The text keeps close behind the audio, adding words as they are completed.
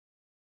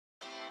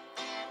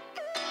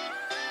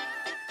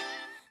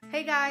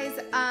Hey guys,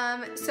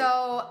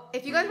 so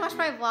if you guys watched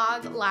my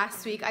vlog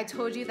last week, I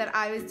told you that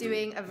I was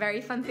doing a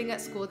very fun thing at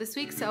school this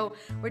week. So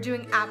we're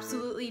doing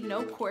absolutely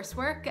no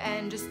coursework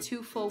and just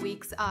 2 full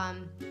weeks.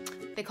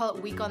 They call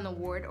it Week on the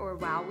Ward or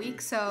WOW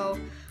Week. So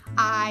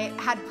I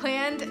had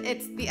planned,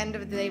 it's the end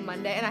of the day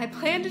Monday, and I had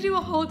planned to do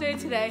a whole day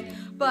today,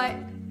 but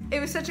it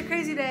was such a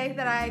crazy day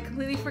that I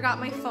completely forgot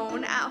my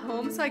phone at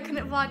home, so I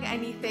couldn't vlog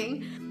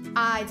anything.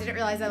 I didn't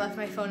realize I left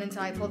my phone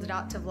until I pulled it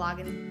out to vlog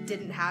and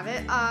didn't have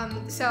it.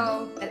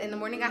 So in the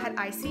morning I had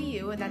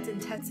ICU, and that's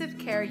intensive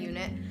care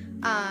unit.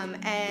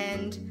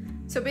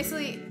 And so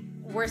basically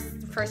we're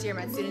first year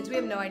med students. We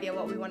have no idea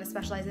what we want to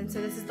specialize in.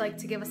 So this is like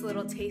to give us a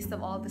little taste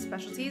of all of the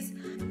specialties.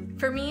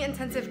 For me,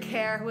 intensive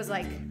care was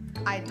like,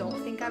 I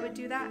don't think I would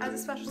do that as a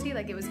specialty.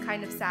 Like, it was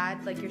kind of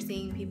sad. Like, you're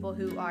seeing people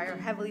who are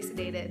heavily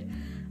sedated,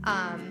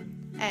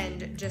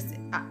 and just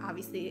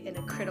obviously in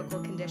a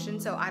critical condition.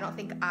 So I don't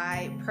think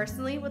I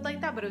personally would like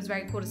that, but it was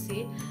very cool to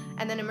see.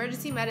 And then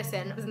emergency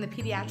medicine was in the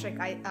pediatric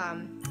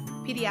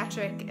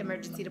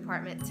emergency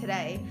department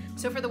today.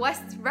 So for the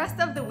rest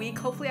of the week,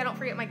 hopefully I don't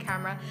forget my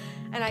camera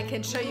and I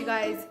can show you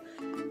guys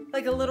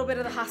like a little bit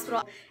of the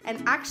hospital.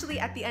 And actually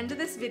at the end of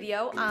this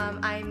video,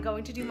 I'm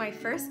going to do my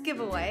first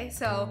giveaway.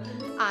 So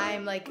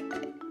I'm like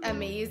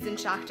amazed and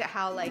shocked at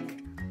how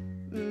like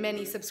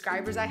many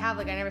subscribers I have.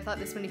 Like, I never thought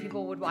this many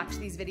people would watch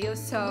these videos.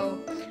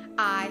 So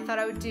I thought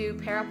I would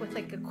pair up with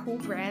like a cool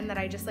brand that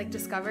I just like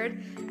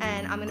discovered,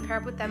 and I'm gonna pair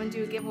up with them and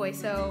do a giveaway.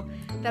 So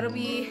that'll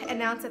be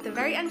announced at the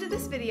very end of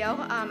this video,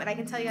 and I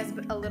can tell you guys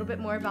a little bit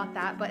more about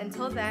that. But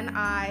until then,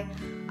 I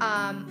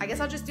guess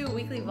I'll just do a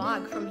weekly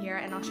vlog from here,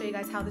 and I'll show you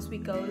guys how this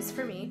week goes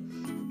for me.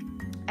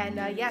 And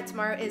yeah,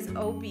 tomorrow is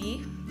OB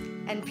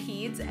and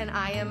peds, and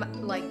I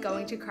am like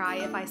going to cry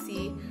if I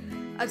see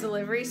a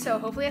delivery, so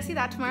hopefully I see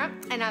that tomorrow,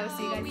 and I will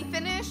see you guys. We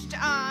finished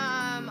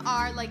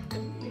our like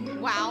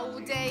WOW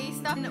day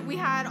stuff, and we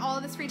had all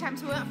of this free time,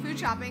 so we went food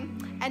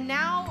shopping, and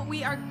now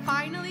we are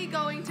finally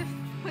going to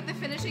put the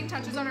finishing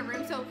touches on our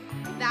room. So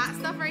that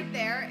stuff right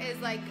there is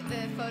like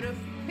the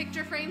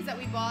picture frames that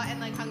we bought and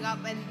like hung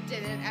up and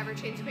didn't ever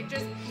change the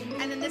pictures.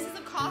 And then this is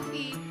a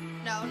coffee,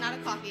 no, not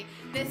a coffee,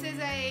 this is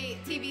a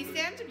TV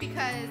stand,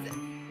 because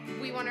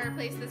we want to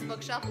replace this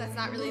bookshelf that's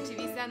not really a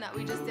TV stand that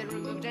we just did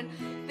removed in.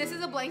 This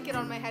is a blanket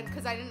on my head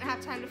because I didn't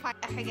have time to find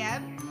a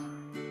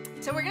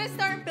hijab. So we're going to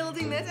start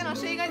building this, and I'll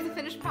show you guys the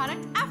finished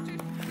product after.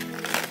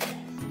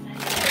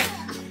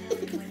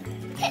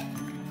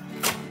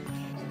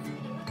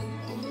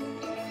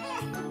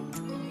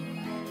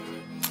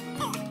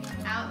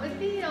 Out with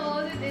the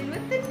old and in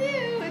with the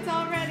new. It's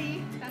all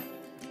ready.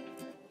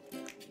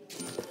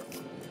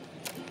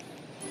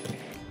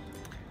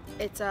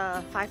 It's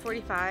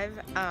 5:45,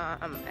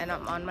 and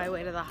I'm on my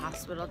way to the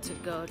hospital to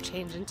go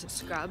change into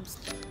scrubs.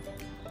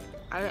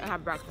 I didn't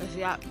have breakfast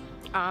yet.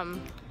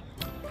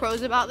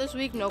 Pros about this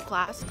week: no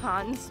class.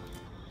 Cons: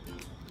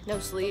 no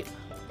sleep.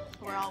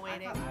 We're all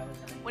waiting.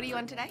 What are you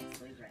on today?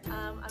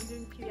 I'm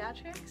doing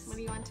pediatrics. What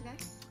are you on today?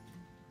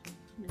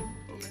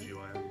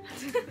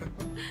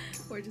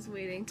 We're just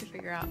waiting to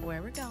figure out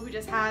where we're going. We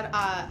just had,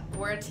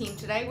 we're a team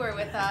today. We're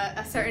with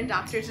a certain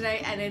doctor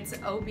today, and it's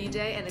OB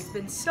day, and it's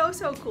been so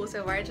cool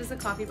so far. It's just a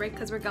coffee break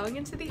because we're going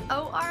into the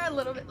OR a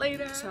little bit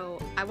later. So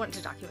I wanted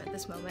to document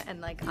this moment, and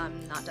like,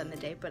 I'm not done the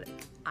day, but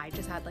I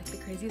just had like the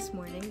craziest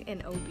morning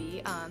in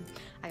OB.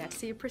 I got to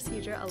see a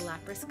procedure, a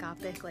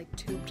laparoscopic like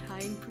tube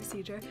tying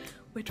procedure,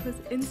 which was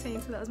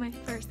insane. So that was my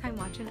first time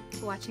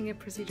watching a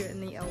procedure in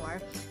the OR.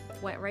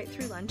 Went right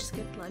through lunch,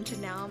 skipped lunch,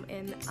 and now I'm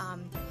in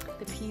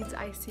the peds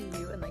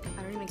ICU, and like,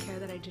 I don't even care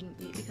that I didn't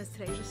eat because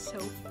today was just so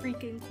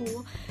freaking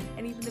cool,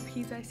 and even the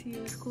peds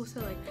ICU was cool.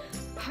 So like,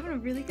 I'm having a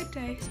really good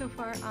day so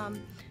far,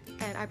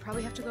 and I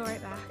probably have to go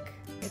right back.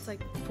 It's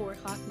like 4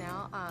 o'clock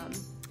now,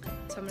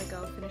 so I'm gonna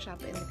go finish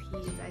up in the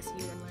peds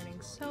ICU and learning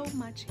so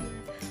much here,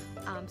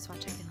 so I'll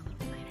check in a little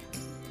bit later.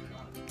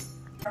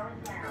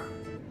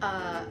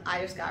 I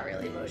just got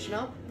really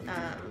emotional.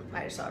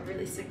 I just saw a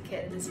really sick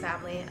kid in his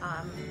family,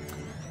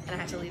 and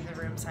I had to leave the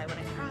room, so I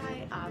wouldn't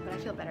cry, but I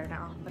feel better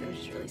now. But it was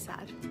just really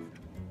sad,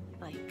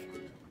 like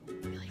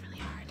really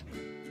hard.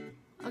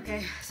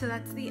 Okay, so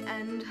that's the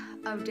end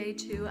of day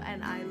 2,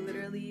 and I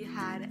literally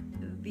had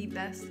the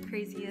best,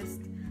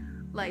 craziest,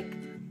 like,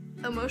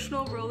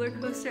 emotional roller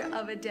coaster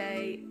of a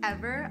day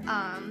ever.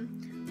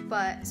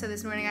 But so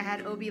this morning I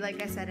had OB,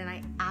 like I said, and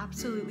I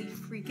absolutely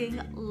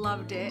freaking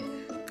loved it.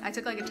 I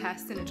took like a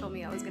test, and it told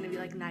me I was gonna be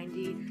like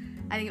 90.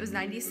 I think it was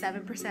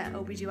 97%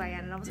 OBGYN,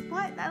 and I was like,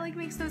 what? That like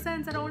makes no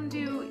sense. I don't want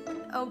to do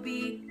OB.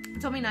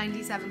 It told me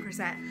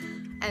 97%.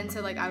 And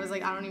so like, I was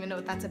like, I don't even know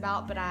what that's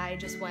about, but I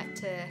just went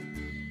to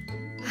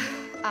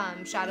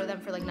shadow them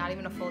for like not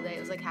even a full day. It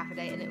was like half a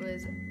day, and it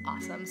was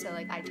awesome. So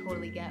like, I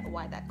totally get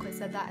why that quiz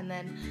said that. And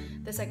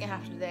then the second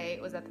half of the day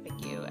was at the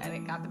PICU, and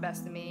it got the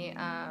best of me.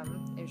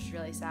 It was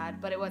really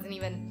sad, but it wasn't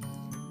even,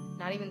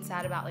 not even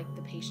sad about like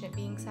the patient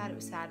being sad. It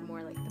was sad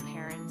more like the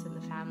parents and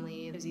the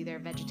family. It was either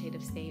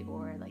vegetative state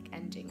or like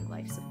ending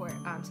life support.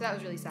 So that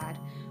was really sad.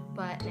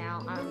 But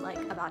now I'm like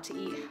about to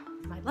eat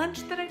my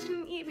lunch that I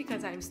didn't eat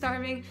because I'm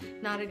starving.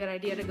 Not a good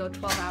idea to go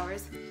 12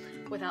 hours.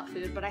 without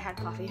food, but I had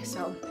coffee,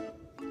 so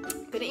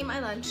gonna eat my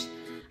lunch.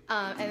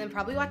 And then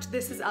probably watch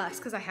This Is Us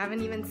because I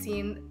haven't even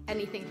seen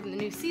anything from the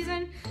new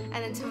season.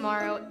 And then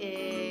tomorrow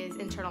is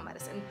internal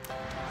medicine.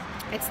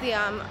 It's the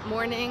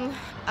morning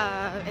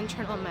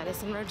internal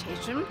medicine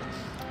rotation,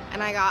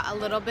 and I got a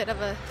little bit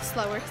of a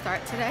slower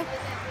start today.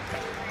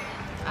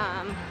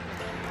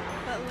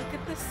 But look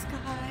at the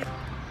sky.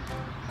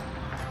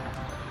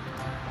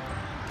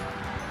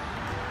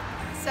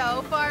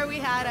 So far we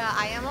had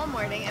IM all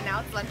morning, and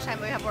now it's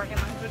lunchtime. We have work and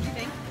lunch. What do you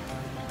think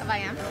of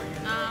IM?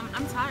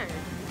 I'm tired.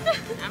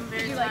 I'm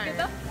very tired. Did you like it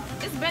though?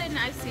 It's better than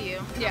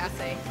ICU. Yeah,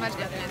 much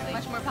better. Definitely.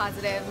 Much more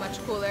positive, much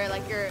cooler.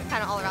 Like you're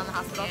kind of all around the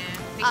hospital.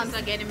 Yeah, things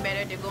are getting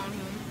better. They're going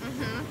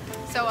home.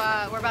 So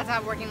we're about to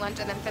have working lunch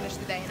and then finish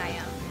the day in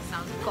IM.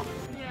 Sounds cool.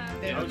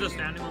 Yeah. I was just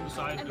standing on the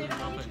side doing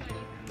nothing.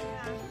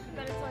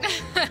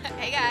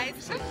 Hey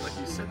guys.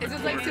 This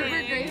is like super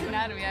Grey's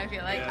Anatomy, I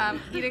feel like. Yeah.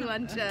 Eating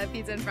lunch,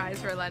 pizza and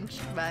fries for lunch,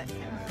 but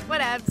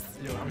whatevs.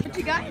 What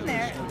you got in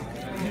there?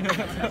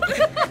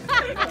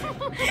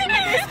 It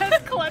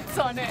has clips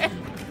on it.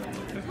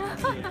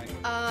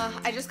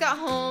 I just got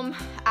home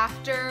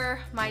after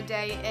my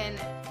day in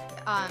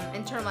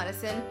internal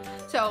medicine.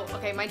 So,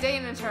 okay, my day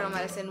in internal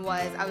medicine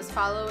was I was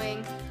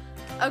following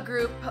a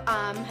group,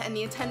 and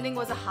the attending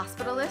was a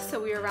hospitalist,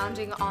 so we were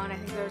rounding on, I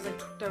think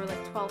there were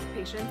like 12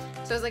 patients.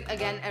 So it was like,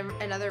 again,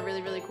 another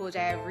really, really cool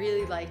day. I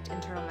really liked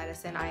internal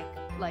medicine. I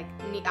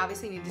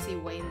obviously need to see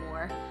way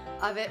more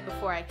of it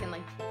before I can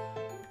like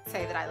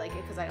say that I like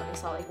it, because I only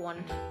saw like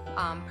one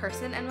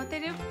person and what they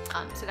do.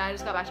 So now I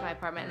just got back to my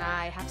apartment and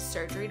I have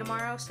surgery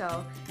tomorrow,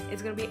 so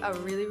it's gonna be a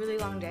really, really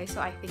long day.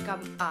 So I think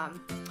I'm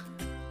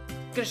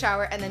gonna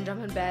shower and then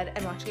jump in bed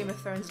and watch Game of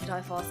Thrones until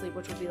I fall asleep,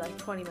 which will be like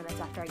 20 minutes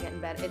after I get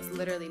in bed. It's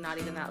literally not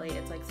even that late.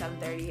 It's like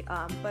 7:30,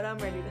 but I'm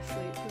ready to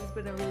sleep because it's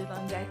been a really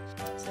long day.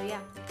 So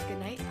yeah, good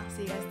night. I'll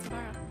see you guys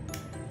tomorrow.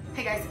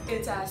 Hey guys,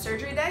 it's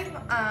surgery day,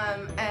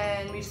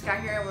 and we just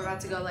got here and we're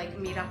about to go like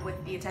meet up with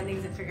the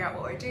attendings and figure out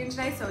what we're doing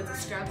today. So it's a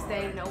scrubs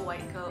day, no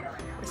white coat.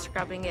 We're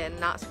scrubbing in,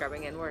 not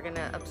scrubbing in. We're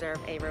gonna observe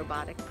a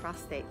robotic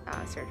prostate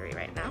surgery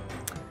right now.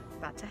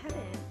 About to head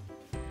in.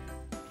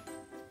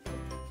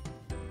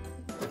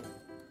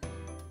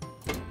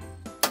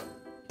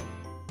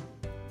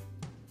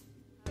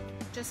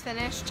 Just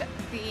finished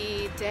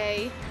the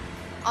day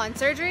on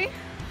surgery.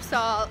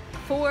 Saw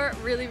 4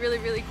 really, really,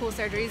 really cool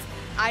surgeries.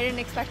 I didn't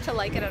expect to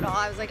like it at all.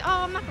 I was like,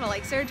 oh, I'm not gonna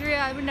like surgery.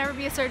 I would never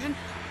be a surgeon.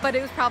 But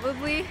it was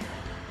probably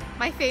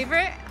my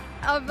favorite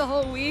of the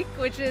whole week,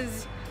 which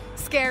is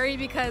scary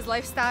because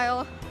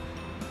lifestyle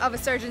of a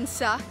surgeon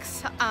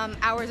sucks.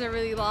 Hours are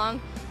really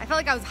long. I felt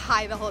like I was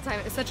high the whole time.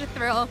 It was such a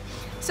thrill.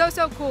 So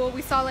cool.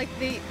 We saw like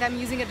them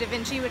using a Da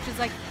Vinci, which is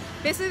like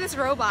basically this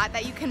robot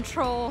that you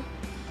control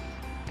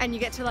and you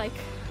get to like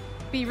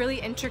be really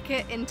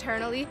intricate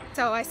internally.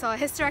 So I saw a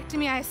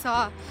hysterectomy, I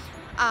saw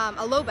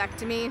a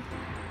lobectomy,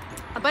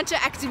 a bunch of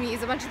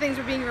ectomies, a bunch of things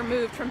were being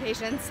removed from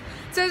patients.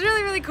 So it was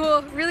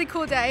really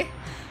cool day.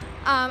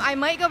 I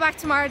might go back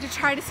tomorrow to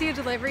try to see a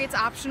delivery. It's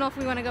optional if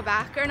we want to go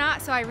back or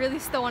not, so I really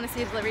still want to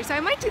see a delivery, so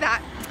I might do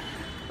that.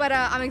 But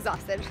I'm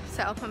exhausted,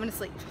 so I'm gonna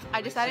sleep.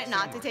 I decided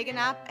not to take a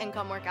nap and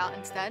come work out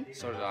instead.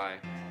 So did I.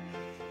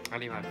 I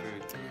need my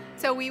food.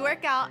 So we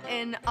work out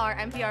in our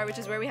MPR, which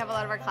is where we have a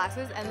lot of our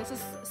classes, and this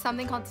is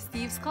something called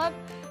Steve's Club.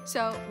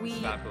 So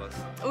we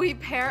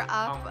pair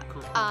up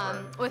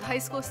with high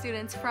school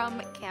students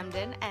from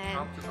Camden,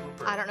 and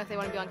I don't know if they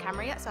want to be on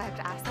camera yet, so I have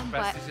to ask them.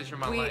 Best decision of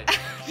my life.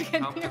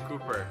 Tom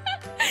Cooper.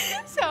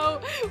 So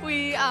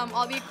we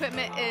all the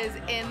equipment is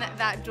in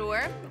that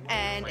door,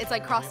 and it's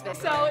like CrossFit.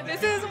 So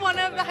this is one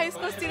of the high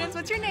school students.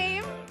 What's your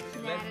name?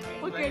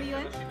 What grade are you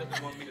in?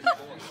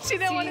 She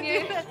didn't want to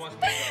do this.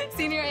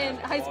 Senior in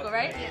high school,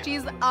 right? Yeah.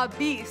 She's a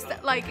beast.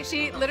 Like,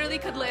 she literally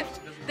could lift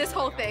this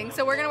whole thing.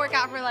 So we're gonna work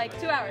out for like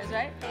 2 hours,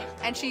 right?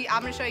 And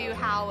I'm gonna show you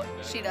how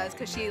she does,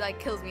 because she like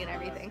kills me and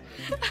everything.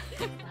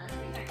 All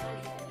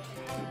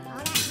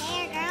that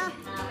hair, girl.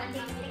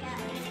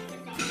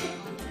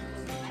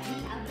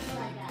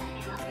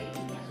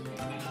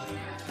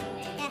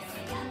 Yes.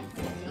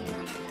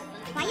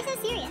 Why are you so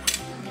serious?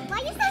 Why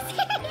are you so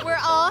serious? We're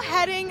all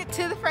heading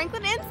to the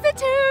Franklin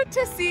Institute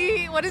to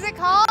see, what is it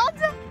called?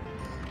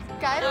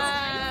 Guys?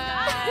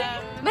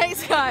 Night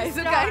Skies,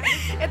 okay.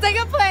 It's like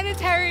a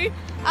planetary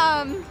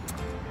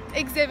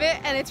exhibit,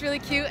 and it's really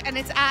cute, and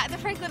it's at the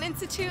Franklin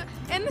Institute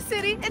in the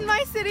city, in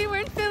my city. We're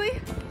in Philly.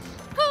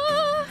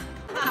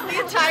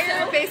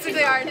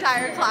 Basically our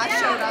entire class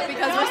showed up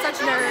because we're such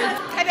nerds.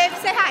 Hi babe,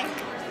 say hi.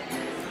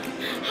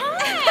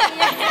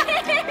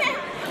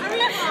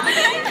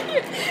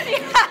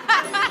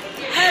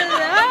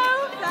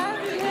 Hello,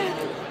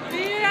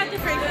 we're at the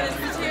Franklin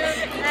Institute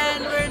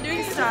and we're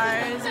doing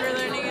stars. We're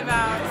learning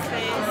about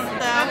space.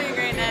 So having a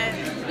great night.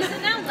 This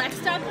is now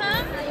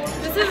Lex.com.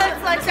 This is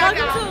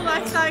welcome to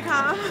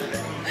Lex.com.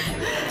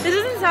 It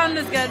doesn't sound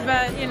as good,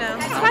 but you know.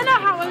 Let's find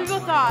out what people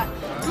thought.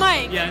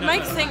 Mike,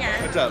 Mike Singer.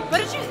 What's up? What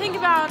did you think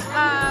about the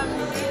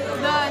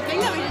thing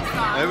that we just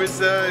saw? It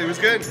was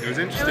good. It was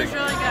interesting. It was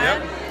really good.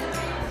 Yep.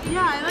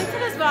 Yeah, I liked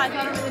it as well. I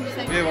thought it was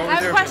interesting. Yeah, what was I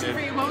have a your question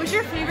opinion? for you. What was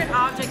your favorite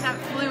object that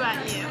flew at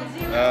you?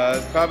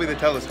 Probably the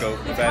telescope,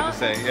 if I had to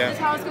say, The yeah.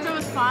 telescope that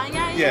was flying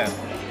at you? Yeah.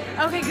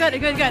 Okay, good.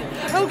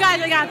 Oh,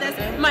 guys, I got this.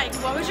 Mike,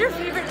 what was your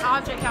favorite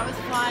object that was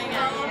flying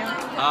at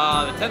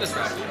you? The tennis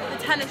racket.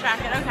 The tennis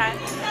racket, okay.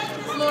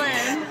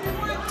 Lauren,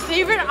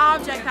 favorite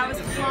object that was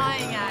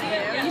flying at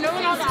you? You know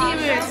what all the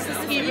boots. The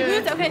ski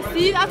boots? Okay,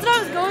 see, that's what I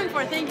was going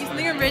for. Thank you,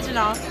 something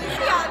original.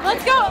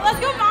 Let's go,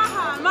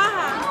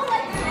 Maha.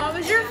 What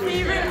was your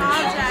favorite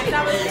object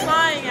that was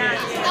flying at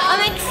you?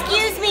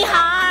 Excuse me,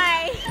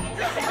 hi.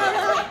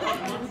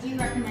 Would you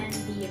recommend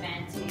the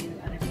event to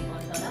other people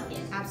in Philadelphia?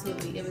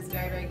 Absolutely, it was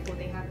very, very cool.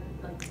 They have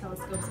like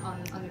telescopes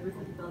on the roof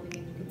of the building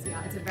and you can see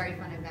out. It's a very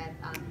fun event.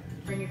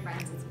 Bring your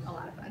friends, it's a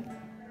lot of fun.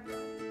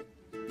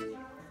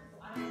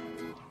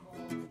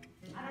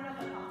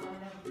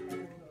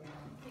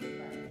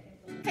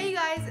 Hey you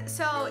guys,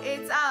 so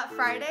it's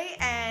Friday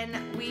and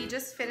we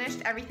just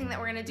finished everything that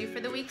we're gonna do for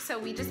the week. So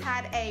we just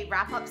had a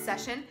wrap-up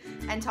session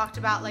and talked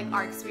about like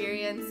our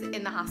experience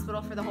in the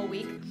hospital for the whole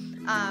week.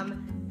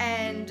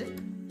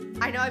 And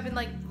I know I've been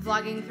like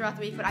vlogging throughout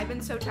the week, but I've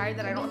been so tired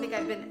that I don't think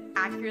I've been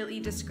accurately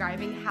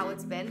describing how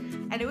it's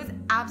been. And it was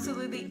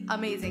absolutely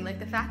amazing. Like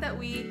the fact that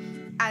we,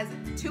 as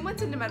 2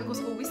 months into medical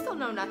school, we still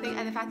know nothing,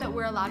 and the fact that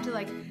we're allowed to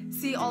like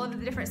see all of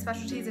the different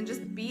specialties and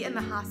just be in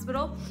the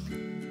hospital,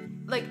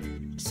 like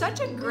such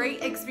a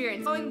great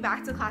experience. Going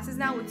back to classes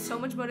now with so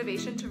much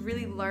motivation to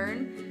really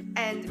learn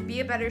and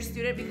be a better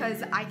student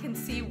because I can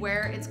see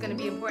where it's going to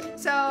be important.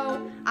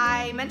 So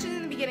I mentioned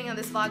in the beginning of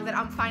this vlog that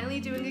I'm finally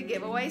doing a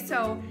giveaway.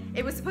 So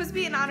it was supposed to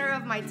be in honor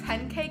of my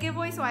 10K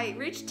giveaway. So I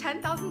reached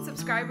 10,000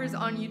 subscribers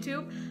on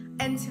YouTube,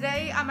 and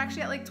today I'm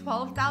actually at like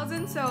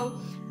 12,000. So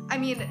I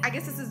mean, I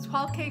guess this is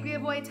 12K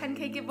giveaway,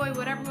 10K giveaway,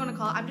 whatever you want to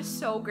call it. I'm just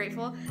so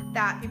grateful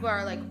that people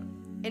are like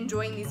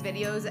enjoying these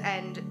videos,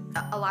 and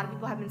a lot of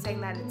people have been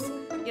saying that it's,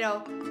 you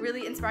know,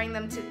 really inspiring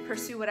them to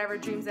pursue whatever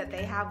dreams that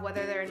they have,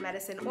 whether they're in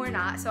medicine or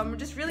not. So I'm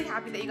just really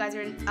happy that you guys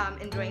are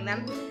enjoying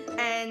them.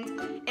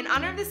 And in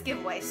honor of this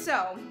giveaway,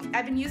 so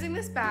I've been using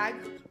this bag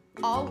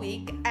all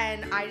week,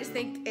 and I just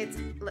think it's,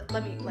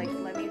 let me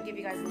give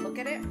you guys a look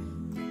at it.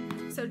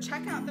 So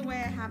check out the way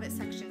I have it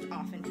sectioned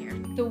off in here.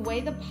 The way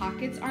the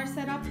pockets are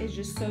set up is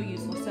just so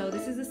useful. So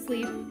this is a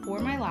sleeve for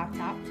my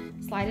laptop,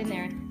 slide in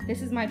there.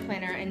 This is my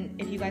planner, and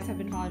if you guys have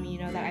been following me, you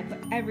know that I put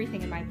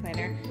everything in my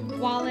planner.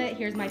 Wallet,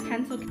 here's my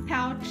pencil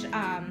pouch,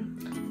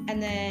 and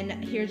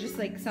then here's just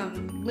like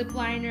some lip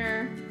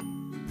liner.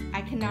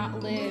 I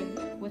cannot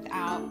live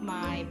without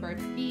my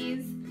Burt's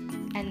Bees.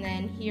 And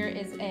then here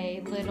is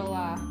a little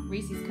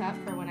Reese's cup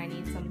for when I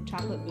need some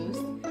chocolate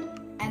boost.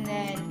 And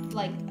then,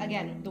 like,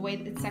 again, the way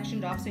it's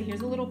sectioned off, so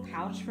here's a little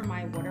pouch for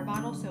my water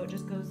bottle, so it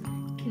just goes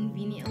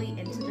conveniently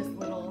into this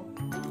little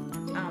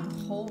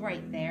hole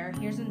right there.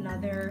 Here's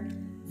another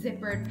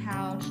zippered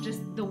pouch.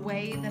 Just the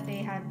way that they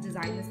have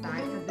designed this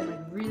bag has been like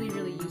really,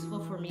 really useful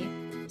for me.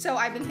 So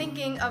I've been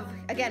thinking of,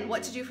 again,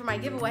 what to do for my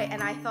giveaway,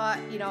 and I thought,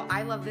 you know,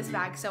 I love this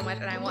bag so much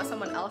and I want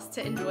someone else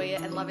to enjoy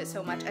it and love it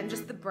so much, and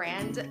just the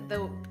brand,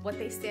 what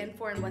they stand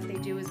for and what they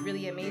do is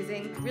really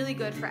amazing, really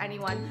good for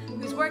anyone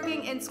who's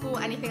working in school,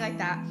 anything like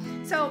that.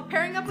 So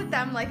pairing up with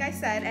them, like I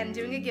said, and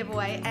doing a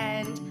giveaway,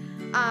 and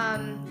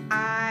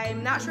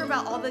I'm not sure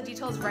about all the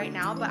details right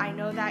now, but I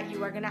know that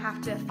you are gonna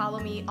have to follow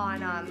me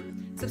on,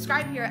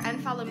 subscribe here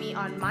and follow me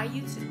on my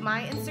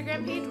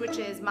Instagram page, which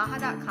is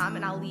maha.com,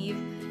 and I'll leave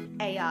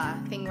a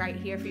thing right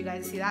here for you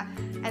guys to see that.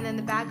 And then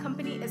the bag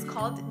company is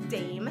called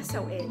Dame,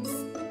 so it's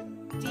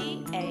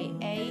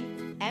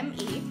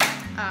D-A-A-M-E.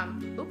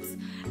 Oops.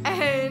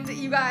 And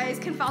you guys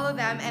can follow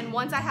them, and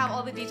once I have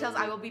all the details,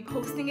 I will be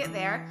posting it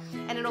there,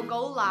 and it'll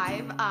go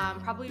live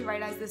probably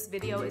right as this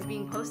video is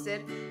being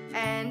posted.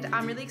 And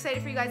I'm really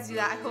excited for you guys to do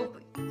that. I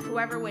hope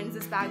whoever wins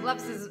this bag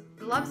loves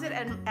it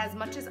as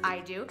much as I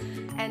do.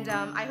 And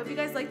I hope you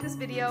guys like this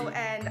video,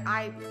 and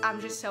I'm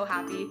just so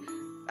happy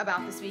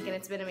about this week, and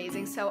it's been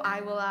amazing. So I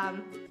will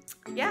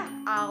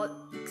I'll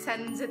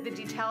send the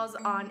details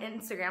on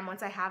Instagram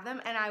once I have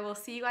them, and I will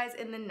see you guys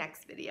in the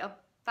next video.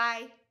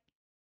 Bye.